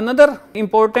discuss another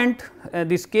important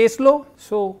this case law.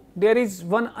 So, there is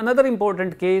another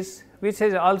important case which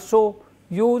has also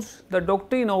used the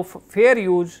doctrine of fair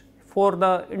use for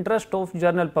the interest of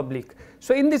general public.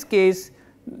 So, in this case,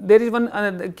 there is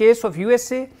one case of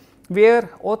USA where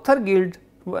Author Guild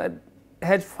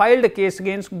has filed a case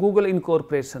against Google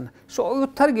Incorporation. So,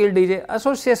 Author Guild is an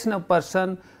association of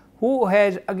person who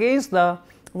has against the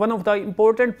one of the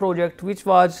important project which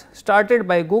was started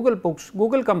by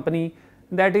Google company,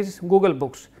 that is Google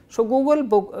Books. So,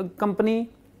 Google company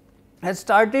has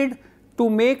started to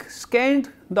make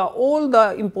scanned all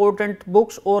the important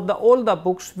books or all the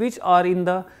books which are in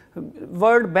the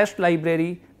world best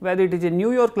library, whether it is a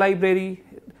New York library,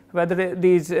 whether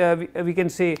these we can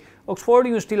say Oxford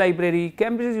University Library,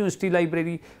 Cambridge University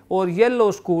Library or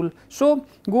Yale School. So,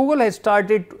 Google has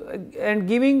started and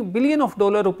giving billion of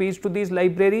rupees to this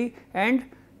library and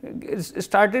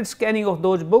started scanning of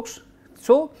those books.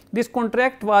 So, this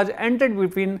contract was entered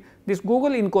between this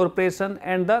Google Incorporation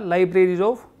and the libraries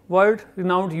of world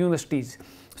renowned universities.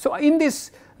 So, in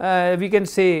this we can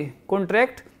say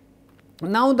contract,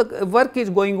 now the work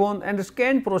is going on and the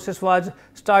scan process was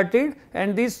started,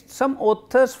 and some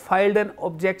authors filed an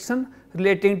objection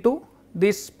relating to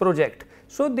this project.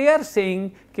 So, they are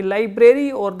saying that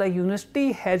library or the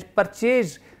university has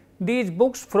purchased these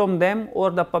books from them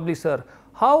or the publisher.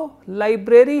 How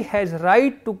library has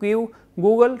right to give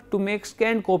Google to make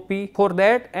scan copy for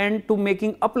that and to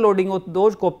making uploading of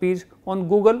those copies on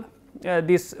Google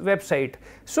this website.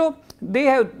 So, they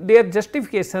have their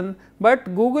justification, but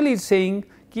Google is saying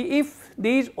ki if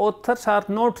these authors are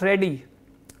not ready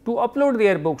to upload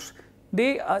their books,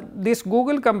 this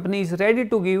Google company is ready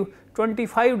to give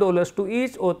 $25 to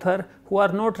each author who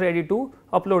are not ready to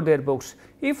upload their books.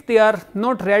 If they are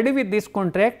not ready with this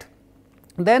contract,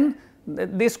 then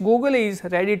this Google is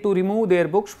ready to remove their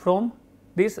books from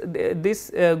this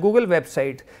Google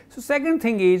website. So, second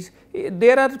thing is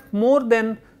there are more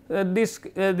than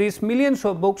these millions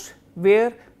of books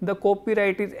where the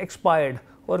copyright is expired,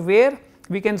 or where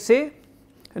we can say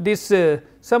this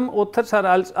some authors are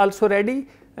also ready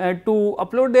to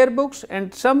upload their books,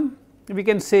 and some we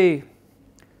can say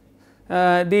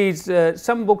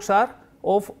some books are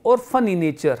of orphan in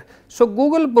nature. So,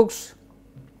 Google Books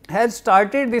has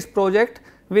started this project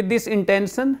with this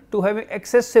intention to have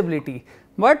accessibility,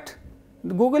 but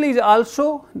Google is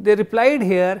also, they replied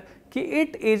here कि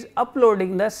it is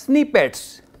uploading the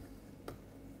snippets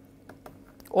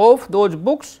of those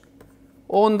books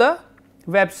on the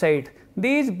website.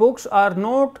 These books are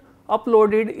not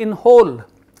uploaded in whole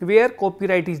where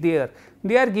copyright is there.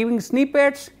 They are giving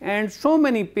snippets and so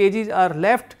many pages are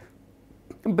left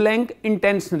blank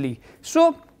intentionally.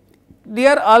 So, they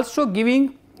are also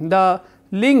giving the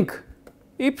link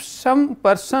if some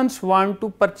persons want to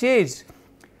purchase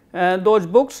those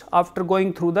books after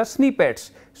going through the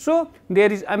snippets. So,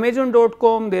 there is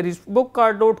Amazon.com, there is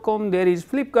bookcard.com, there is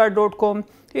flipkart.com.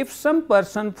 If some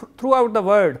person throughout the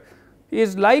world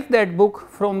is like that book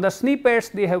from the snippets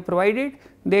they have provided,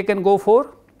 they can go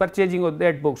for purchasing of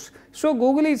that books. So,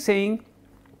 Google is saying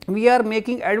we are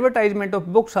making advertisement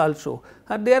of books also.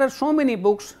 There are so many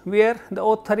books where the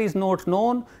author is not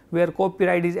known, where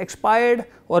copyright is expired,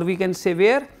 or we can say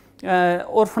where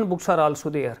orphan books are also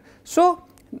there. So,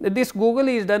 this Google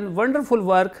is done wonderful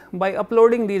work by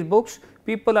uploading these books.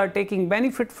 People are taking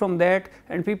benefit from that,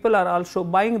 and people are also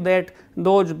buying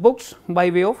those books by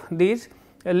way of these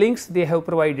links they have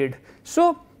provided.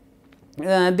 So,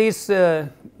 this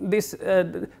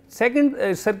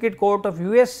Second Circuit Court of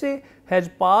USA has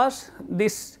passed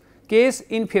this case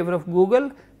in favor of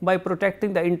Google by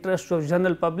protecting the interests of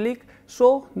general public.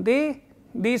 So,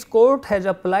 this court has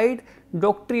applied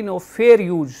doctrine of fair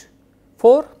use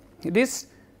for this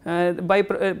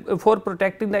for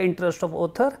protecting the interest of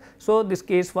author. So, this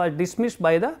case was dismissed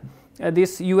by the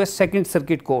this US Second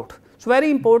Circuit Court. So, very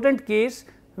important case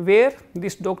where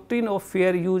this doctrine of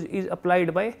fair use is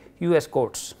applied by US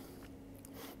courts.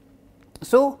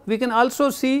 So, we can also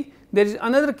see there is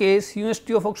another case,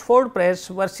 University of Oxford Press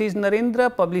versus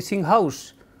Narendra Publishing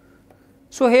House.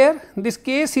 So, here this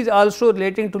case is also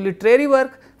relating to literary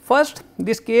work. First,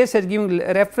 this case has given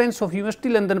reference of University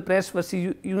London Press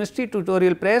versus University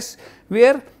Tutorial Press,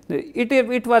 where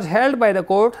it was held by the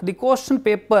court the question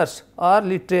papers are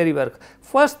literary work.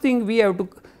 First thing we have to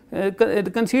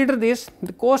consider this,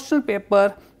 the question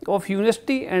paper of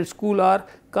university and school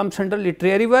comes under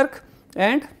literary work,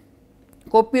 and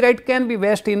copyright can be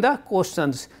vested in the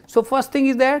questions. So, first thing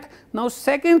is that. Now,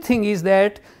 second thing is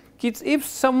that if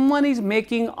someone is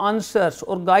making answers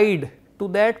or guide to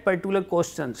that particular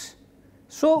questions,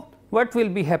 so what will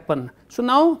be happen? So,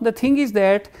 now the thing is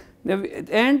that,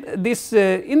 and this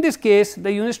in this case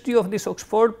the University of this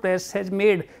Oxford Press has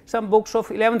made some books of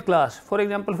 11th class, for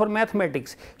example, for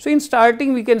mathematics. So, in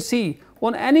starting we can see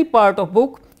on any part of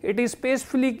book it is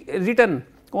specifically written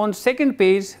on second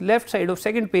page, left side of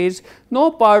second page,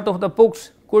 no part of the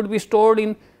books could be stored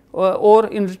in or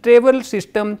in retrieval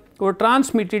system or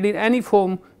transmitted in any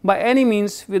form by any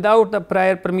means without the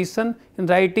prior permission in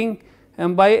writing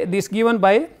by this given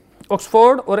by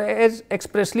Oxford or as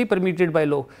expressly permitted by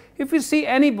law. If we see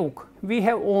any book we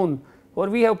have owned or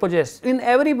we have possessed, in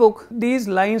every book these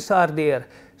lines are there.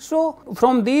 So,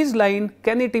 from these lines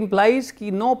can it implies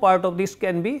that no part of this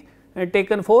can be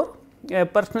taken for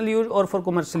personal use or for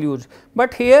commercial use,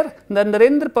 but here the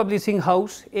Narendra Publishing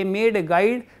House made a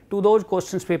guide to those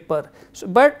questions paper. So,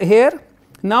 but here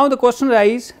now the question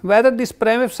arises whether this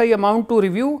prima facie amount to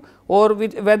review or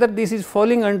whether this is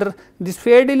falling under this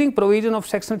fair dealing provision of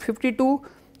section 52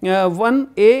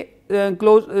 1A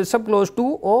subclause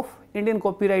 2 of Indian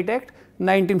Copyright Act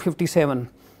 1957.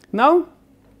 Now,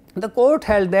 the court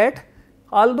held that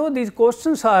although these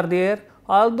questions are there,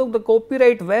 although the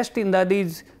copyright vests in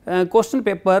these question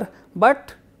paper,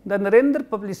 but the Narendra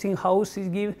Publishing House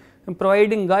is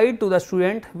providing guide to the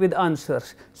student with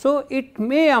answers. So, it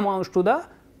may amount to the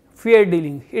fair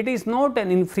dealing. It is not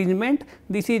an infringement,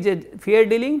 this is a fair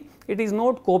dealing. It is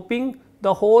not copying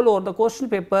the whole or the question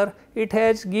paper, it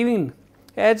has given,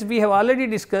 as we have already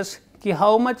discussed,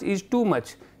 how much is too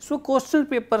much. So, question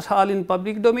papers are in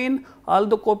public domain,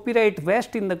 although copyright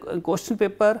vests in the question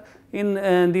paper. In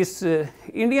this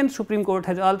Indian Supreme Court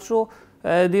has also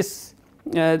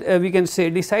we can say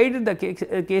decided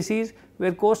the cases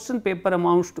where question paper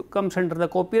amounts to comes under the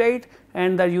copyright,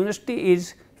 and the university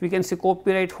is, we can say,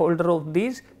 copyright holder of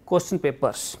these question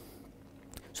papers.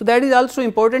 So, that is also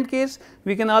important case.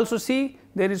 We can also see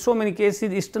there is so many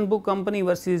cases, Eastern Book Company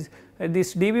versus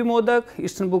this DB Modak,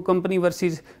 Eastern Book Company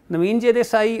versus Naveen J.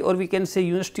 Desai, or we can say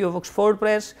University of Oxford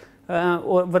Press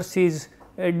or versus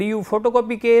DU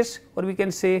photocopy case, or we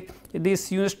can say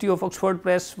this University of Oxford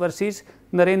Press versus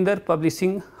Narendra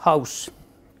Publishing House.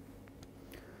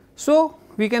 So,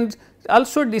 we can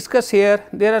also discuss here,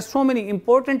 there are so many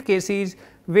important cases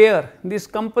where this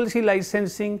compulsory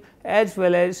licensing as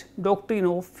well as doctrine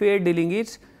of fair dealing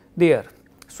is there.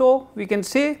 So, we can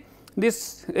say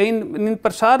this in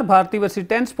Prasar Bharati versus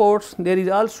 10 Sports, there is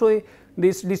also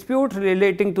this dispute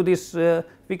relating to this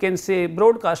we can say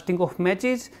broadcasting of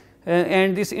matches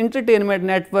and this entertainment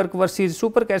network versus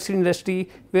super cassette industry,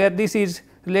 where this is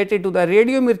related to the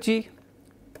Radio Mirchi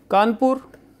Kanpur,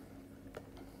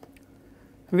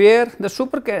 where the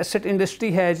super cassette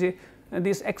industry has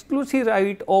this exclusive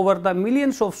right over the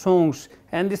millions of songs,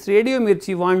 and this Radio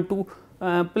Mirchi want to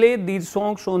play these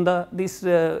songs on this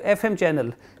FM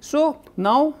channel. So,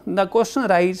 now the question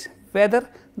arises whether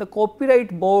the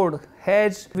copyright board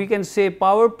has, we can say,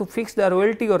 power to fix the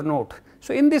royalty or not.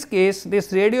 So, in this case,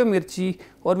 this Radio Mirchi,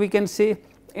 or we can say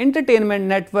entertainment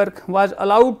network, was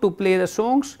allowed to play the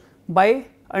songs by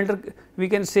under, we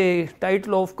can say,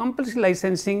 title of compulsory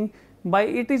licensing. By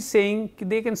it is saying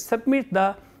they can submit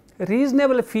the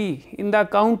reasonable fee in the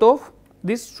account of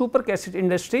this super cassette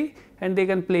industry and they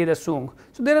can play the song.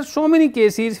 So, there are so many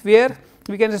cases where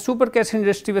we can say super cassette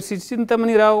industry versus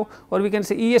Chintamani Rao, or we can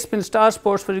say ESPN Star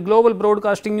Sports versus Global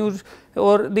Broadcasting News,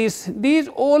 or these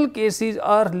all cases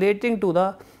are relating to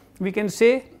the, we can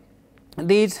say,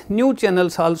 these new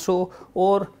channels also,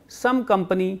 or some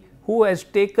company who has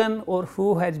taken or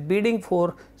who has bidding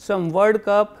for some World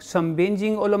Cup, some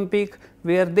Beijing Olympic,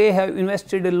 where they have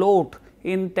invested a lot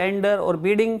in tender or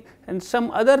bidding, and some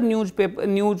other news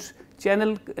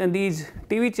channel, these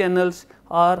TV channels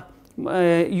are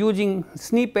using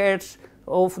snippets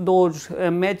of those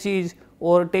matches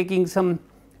or taking some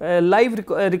live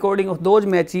recording of those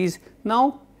matches.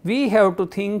 Now, we have to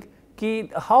think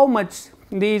ki how much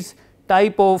these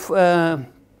type of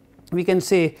we can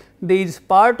say these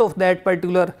part of that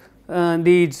particular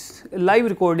these live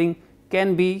recording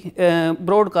can be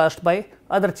broadcast by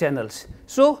other channels.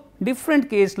 So, different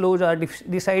case laws are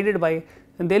decided by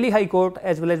Delhi High Court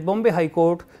as well as Bombay High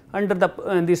Court under the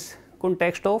this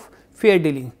context of fair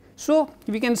dealing. So,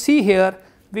 we can see here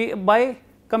by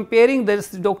comparing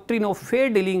this doctrine of fair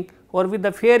dealing or with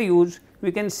the fair use,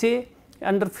 we can say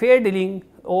under fair dealing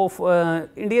of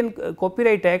Indian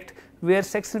Copyright Act, where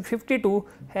section 52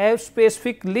 have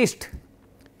specific list.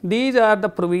 These are the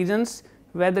provisions,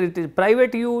 whether it is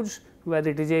private use, whether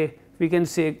it is a, we can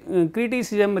say,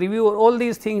 criticism, review, or all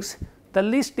these things, the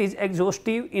list is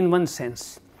exhaustive in one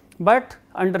sense. But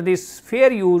under this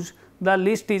fair use, the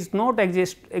list is not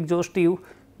exhaustive.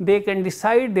 They can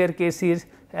decide their cases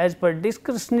as per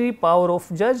discretionary power of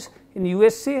judge. In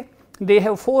USA, they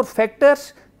have 4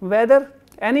 factors, whether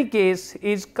any case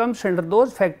is comes under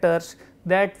those factors,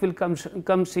 that will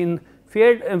comes in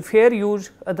fair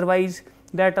use, otherwise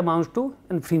that amounts to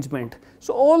infringement.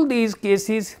 So, all these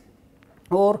cases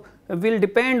or will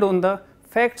depend on the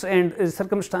facts and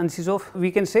circumstances of, we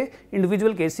can say,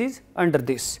 individual cases under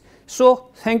this.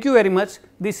 So, thank you very much.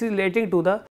 This is relating to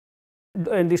the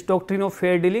this doctrine of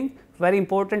fair dealing, very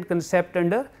important concept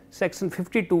under section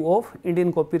 52 of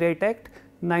Indian Copyright Act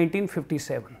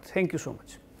 1957. Thank you so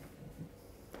much.